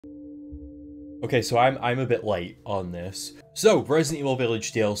Okay, so I'm a bit late on this. So, Resident Evil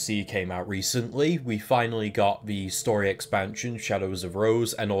Village DLC came out recently. We finally got the story expansion, Shadows of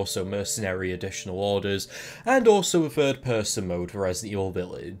Rose, and also Mercenary Additional Orders, and also a third-person mode for Resident Evil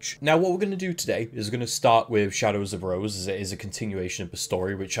Village. Now, what we're going to do today is we're going to start with Shadows of Rose, as it is a continuation of the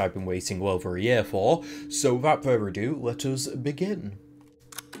story, which I've been waiting well over a year for. So, without further ado, let us begin.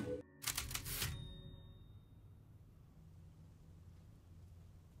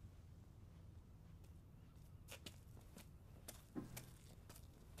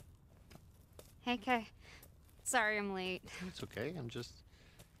 Hey, Kay. Sorry I'm late. It's okay, I'm just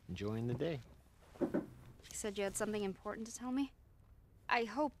enjoying the day. You said you had something important to tell me? I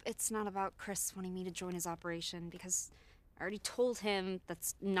hope it's not about Chris wanting me to join his operation, because I already told him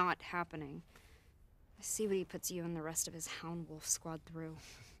that's not happening. I see what he puts you and the rest of his Hound Wolf squad through.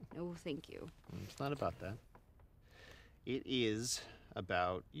 No, thank you. It's not about that. It is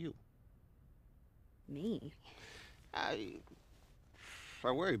about you. Me? I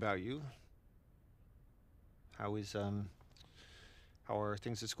worry about you. How are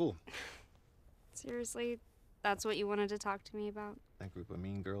things at school? Seriously? That's what you wanted to talk to me about? That group of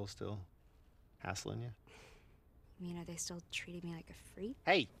mean girls still hassling you? You mean, are they still treating me like a freak?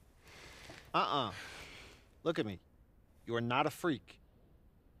 Hey! Look at me. You are not a freak.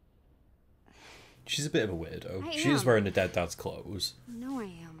 She's a bit of a weirdo. I She is am. wearing a dead dad's clothes. No, I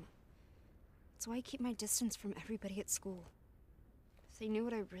am. That's why I keep my distance from everybody at school. If they knew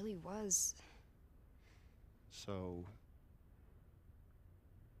what I really was. So...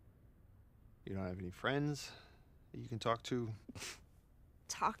 you don't have any friends that you can talk to?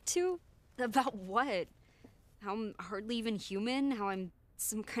 Talk to? About what? How I'm hardly even human? How I'm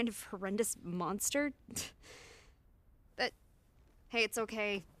some kind of horrendous monster? Hey, it's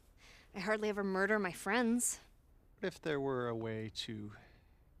okay. I hardly ever murder my friends. What if there were a way to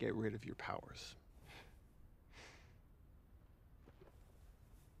get rid of your powers?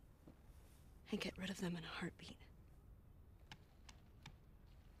 I get rid of them in a heartbeat.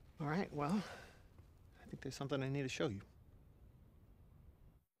 All right, well, I think there's something I need to show you.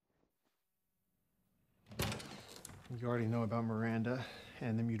 You already know about Miranda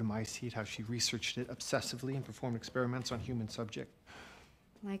and the mutamycete, how she researched it obsessively and performed experiments on human subject.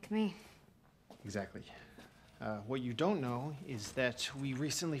 Like me. Exactly. What you don't know is that we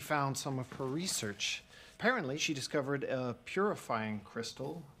recently found some of her research. Apparently, she discovered a purifying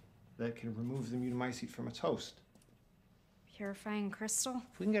crystal that can remove the mutamycete from its host. Purifying crystal?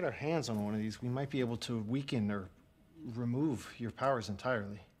 If we can get our hands on one of these, we might be able to weaken or remove your powers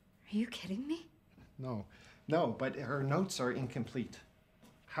entirely. Are you kidding me? No, but her notes are incomplete.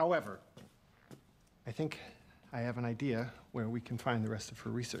 However, I think I have an idea where we can find the rest of her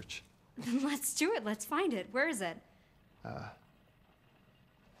research. Let's do it. Let's find it. Where is it?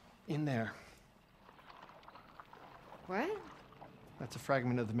 In there. What? That's a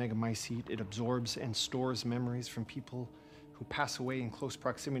fragment of the megamycete. It absorbs and stores memories from people who pass away in close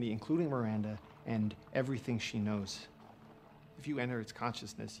proximity, including Miranda, and everything she knows. If you enter its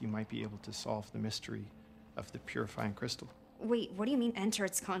consciousness, you might be able to solve the mystery of the purifying crystal. Wait, what do you mean enter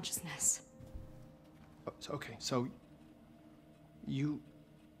its consciousness? So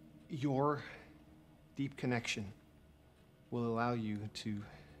your deep connection will allow you to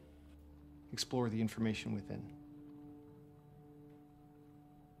explore the information within.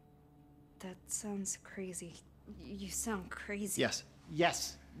 That sounds crazy. You sound crazy.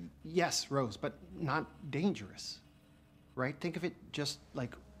 Yes, Rose, but not dangerous, right? Think of it just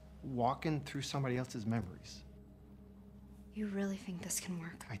like walking through somebody else's memories. You really think this can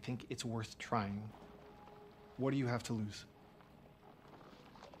work? I think it's worth trying. What do you have to lose?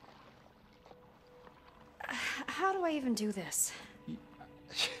 How do I even do this?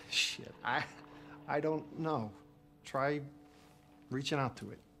 Shit, I don't know. Try reaching out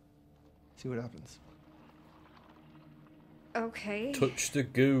to it. See what happens. Okay. Touch the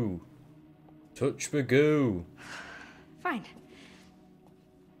goo. Touch the goo. Fine.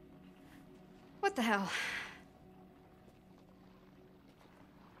 What the hell?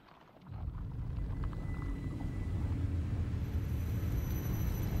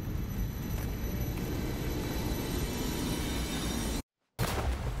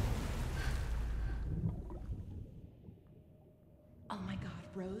 Oh my god,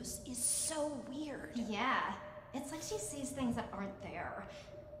 Rose is so weird. Yeah, it's like she sees things that aren't there.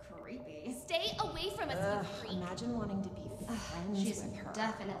 Creepy. Stay away from us, Ugh, you freak. imagine wanting to be friends She's with her.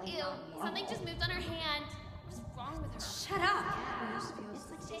 definitely Ew, not something normal. just moved on her hand. What's wrong with her? Shut up! Rose feels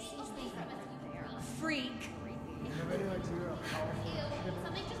It's like Stay she sees away things from that us, aren't you there. freak. freak. Ew,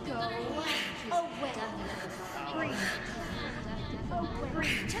 something just moved on her hand. She's definitely not normal.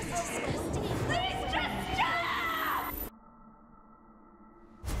 Just disgusting.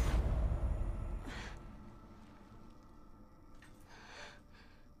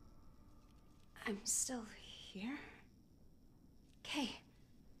 I'm still here? Kay.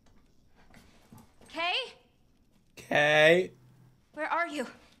 Kay? Okay. Where are you?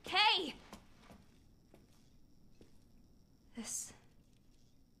 Kay! This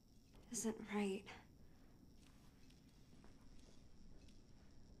isn't right.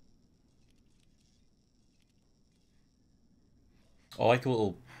 I like a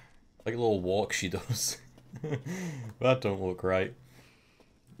little walk she does. That don't look right.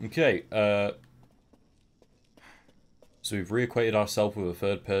 Okay, so we've reacquainted ourselves with a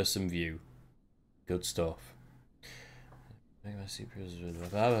third-person view. Good stuff. Yeah,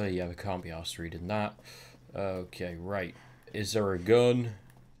 we can't be arsed reading that. Okay, right. Is there a gun?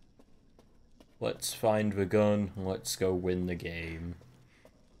 Let's find the gun. Let's go win the game.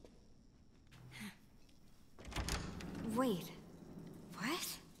 Wait.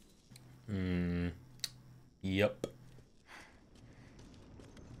 What? Yep.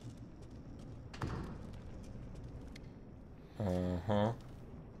 Uh-huh.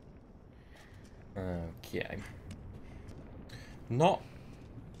 Okay. Not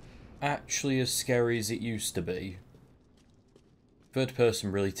actually as scary as it used to be. Third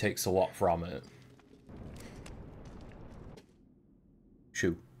person really takes a lot from it.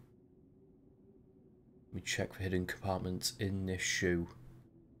 Shoe. Let me check for hidden compartments in this shoe.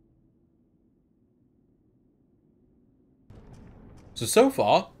 So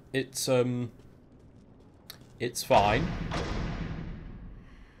far, it's fine.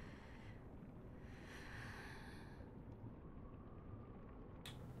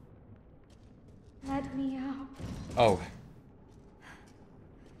 Let me out. Oh.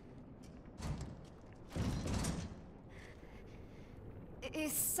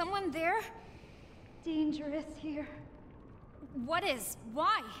 Is someone there? Dangerous here. What is?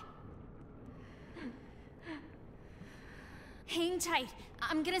 Why? Hang tight.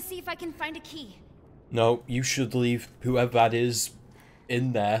 I'm gonna see if I can find a key. No, you should leave whoever that is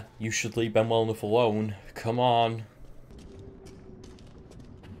in there. You should leave Ben Wellenough alone. Come on.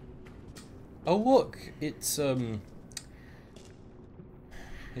 Oh look, it's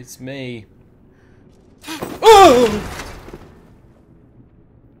me. Oh!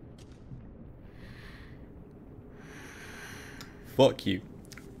 Fuck you.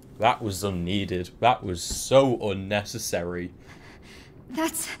 That was unneeded. That was so unnecessary.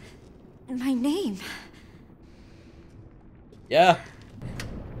 That's my name. Yeah.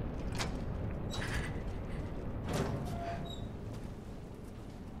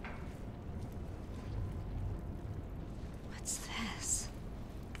 What's this?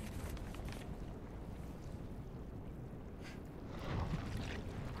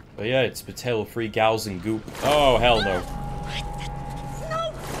 But yeah, it's the tale of three gals and goop. Oh, hell no.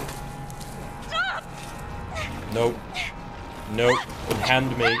 No! Stop! Nope. Nope.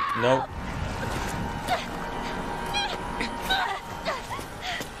 Unhand me. Nope.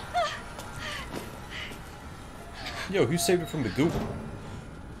 Yo, who saved it from the goop?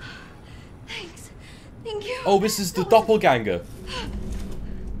 Thanks. Thank you. Oh, this is the doppelganger.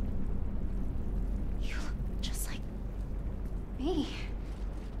 You look just like me.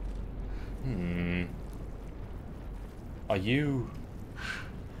 Are you...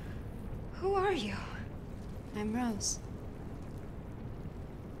 Who are you? I'm Rose.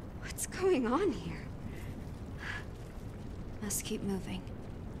 What's going on here? Must keep moving.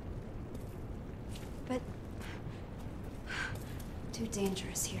 But... too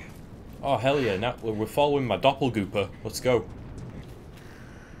dangerous here. Oh, hell yeah. Now we're following my doppelgooper. Let's go.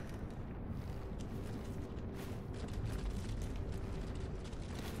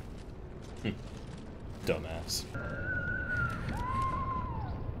 Dumbass.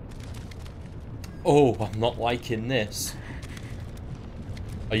 Oh, I'm not liking this.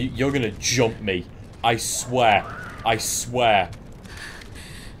 You're gonna jump me. I swear. I swear.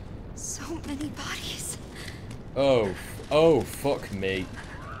 So many bodies. Oh, fuck me.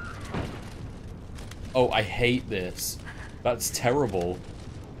 Oh, I hate this. That's terrible.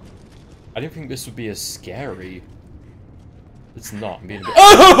 I didn't think this would be as scary. It's not. I'm being a bit...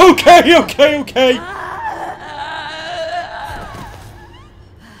 Oh, okay.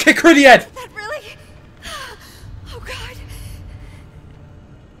 Kick her in the head! That really? Oh god.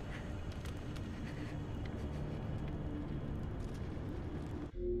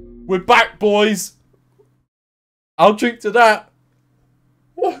 We're back, boys! I'll drink to that.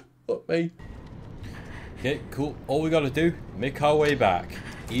 What? Not me. Okay, cool. All we gotta do, make our way back.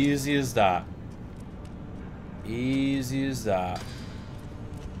 Easy as that. Easy as that.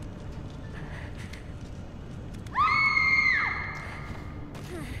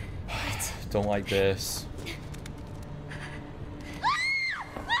 Don't like this. No!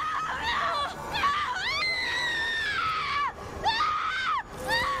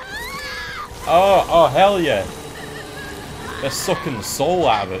 Oh, hell yeah. They're sucking the soul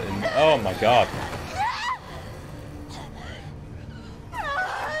out of it, and oh my god.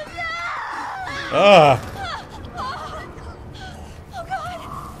 Ah!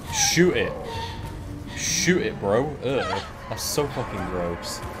 Shoot it. Shoot it, bro. Ugh. That's so fucking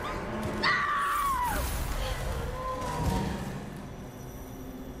gross.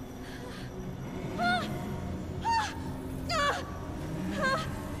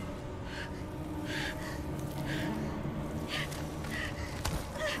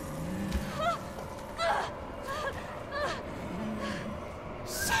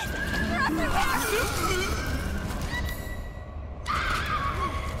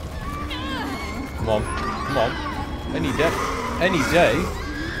 Come on, come on. Any day. Any day.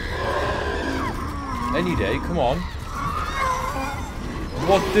 Any day, come on.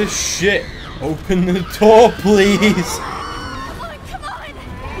 What the shit? Open the door, please! Come on!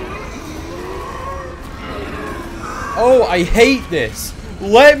 Oh, I hate this!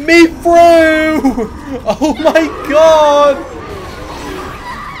 Let me through! Oh my god!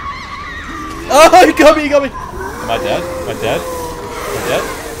 Oh, he got me, he got me! Am I dead? Am I dead? Am I dead?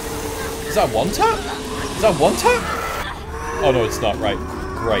 Is that one tap? Is that one tap? Oh no, it's not. Right.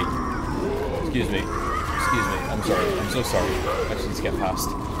 Great. Excuse me. Excuse me. I'm sorry. I'm so sorry. I just need to get past.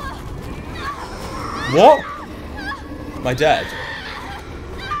 What? Am I dead?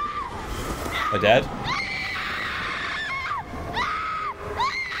 Am I dead?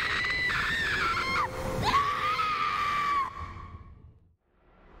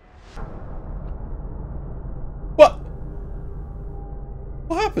 What?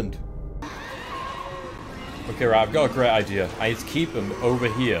 What happened? Okay, right, I've got a great idea. I need to keep them over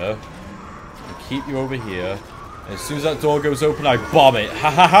here. And keep you over here. And as soon as that door goes open, I bomb it. Ha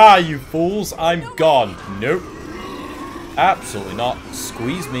ha ha, you fools. I'm gone. Nope. Absolutely not.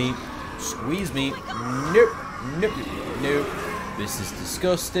 Squeeze me. Squeeze me. Nope. Nope. Nope. This is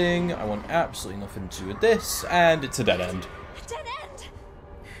disgusting. I want absolutely nothing to do with this. And it's a dead end. Dead end!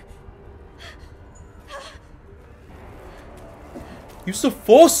 Use the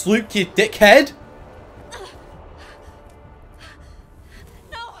force, Luke, you dickhead.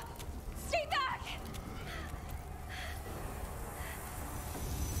 No! Stay back!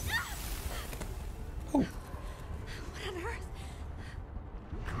 Oh. What on earth?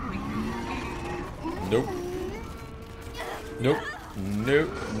 Nope. Nope. Nope.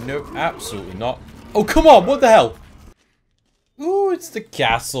 Nope. Absolutely not. Oh, come on. What the hell? Ooh, it's the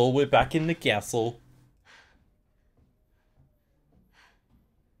castle. We're back in the castle.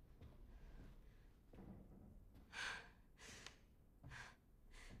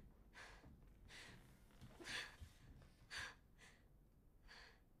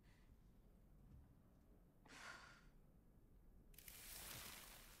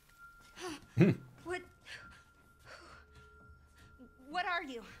 What are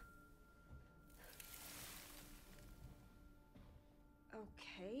you?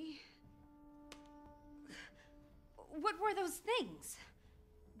 Okay. What were those things?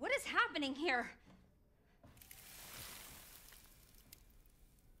 What is happening here?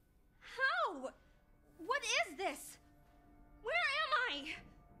 How? What is this? Where am I?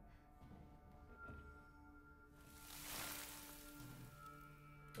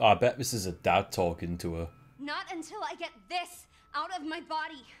 Oh, I bet this is a dad talking to her. Not until I get this out of my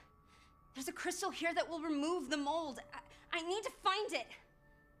body. There's a crystal here that will remove the mold. I need to find it.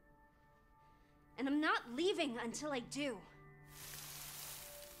 And I'm not leaving until I do.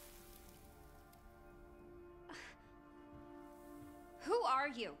 Who are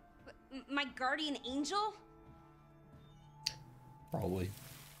you? My guardian angel? Probably.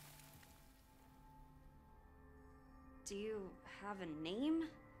 Do you have a name?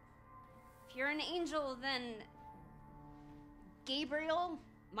 If you're an angel, then Gabriel?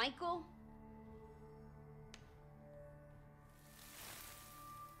 Michael?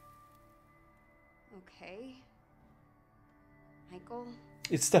 Okay. Michael?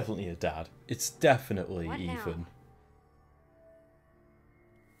 It's definitely a dad. It's definitely What now? Ethan.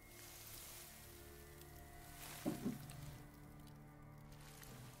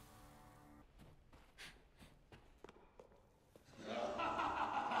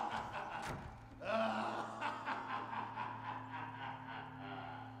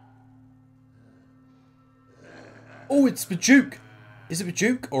 Oh, it's Bajuk! Is it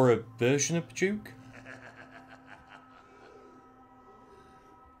Bajuk or a version of Bajuk?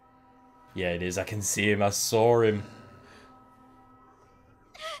 Yeah, it is. I can see him. I saw him.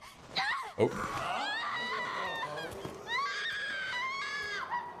 Oh.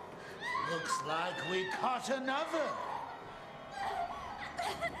 Looks like we caught another.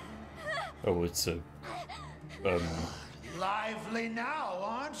 Oh, it's a... Lively now,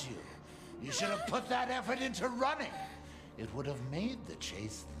 aren't you? You should have put that effort into running. It would have made the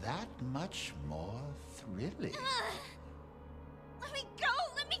chase that much more thrilling. Let me go!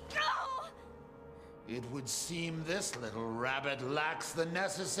 Let me go! It would seem this little rabbit lacks the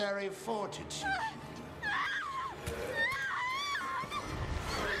necessary fortitude.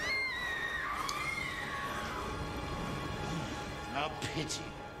 A pity.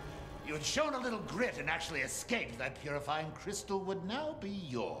 You had shown a little grit and actually escaped, that purifying crystal would now be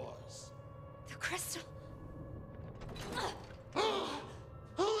yours. The crystal.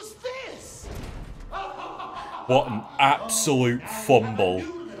 Who's this? What an absolute fumble. A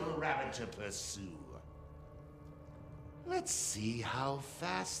new little rabbit to pursue. Let's see how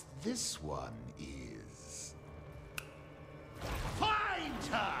fast this one is. Find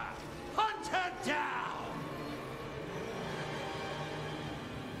her! Hunt her down!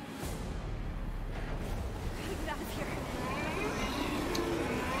 Get out of here.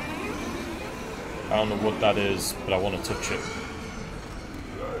 I don't know what that is, but I want to touch it.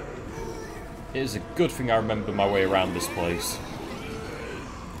 It is a good thing I remember my way around this place.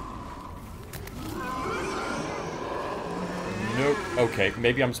 Nope. Okay,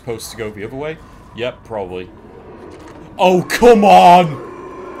 maybe I'm supposed to go the other way? Yep, probably. Oh, come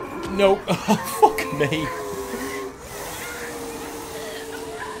on! Nope. Oh, fuck me.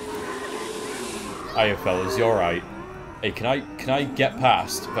 Hiya, fellas. You alright? Hey, can I get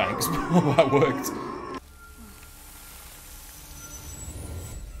past? Thanks. That worked.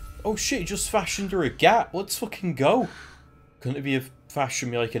 Oh shit, he just fashioned her a gap. Let's fucking go. Couldn't it be a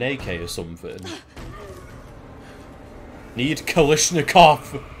fashion me like an AK or something? Need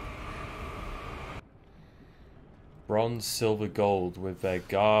Kalashnikov. Bronze, silver, gold with their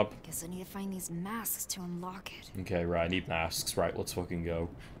garb. Guess I need to find these masks to unlock it. Okay, right, I need masks. Right, let's fucking go.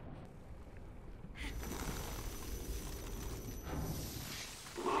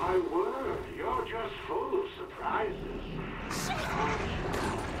 My word, you're just full of surprises.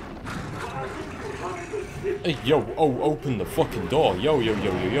 Hey, yo, oh, open the fucking door. Yo, yo,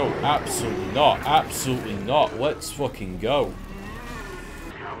 yo, yo, yo. Absolutely not. Absolutely not. Let's fucking go.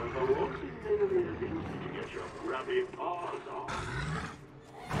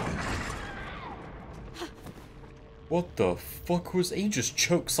 What the fuck was he just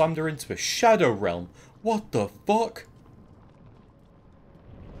choke slammed her into a shadow realm? What the fuck?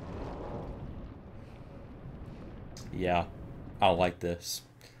 Yeah, I like this.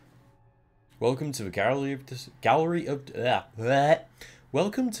 Welcome to the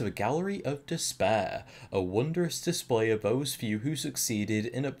Welcome to the Gallery of Despair, a wondrous display of those few who succeeded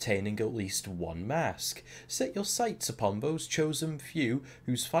in obtaining at least one mask. Set your sights upon those chosen few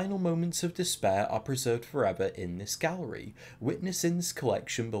whose final moments of despair are preserved forever in this gallery. Witness in this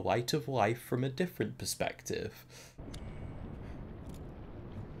collection the light of life from a different perspective.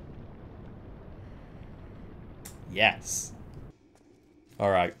 Yes.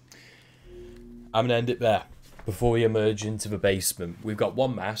 Alright. I'm gonna end it there. Before we emerge into the basement, we've got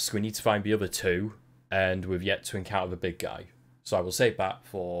one mask, we need to find the other two, and we've yet to encounter the big guy. So I will save that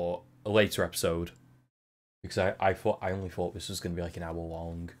for a later episode. Because I only thought this was going to be like an hour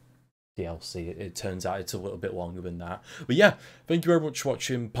long DLC. It turns out it's a little bit longer than that. But yeah, thank you very much for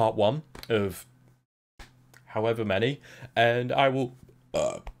watching part 1 of however many. And I will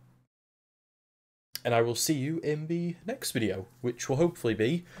see you in the next video, which will hopefully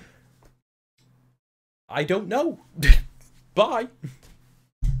be... I don't know. Bye.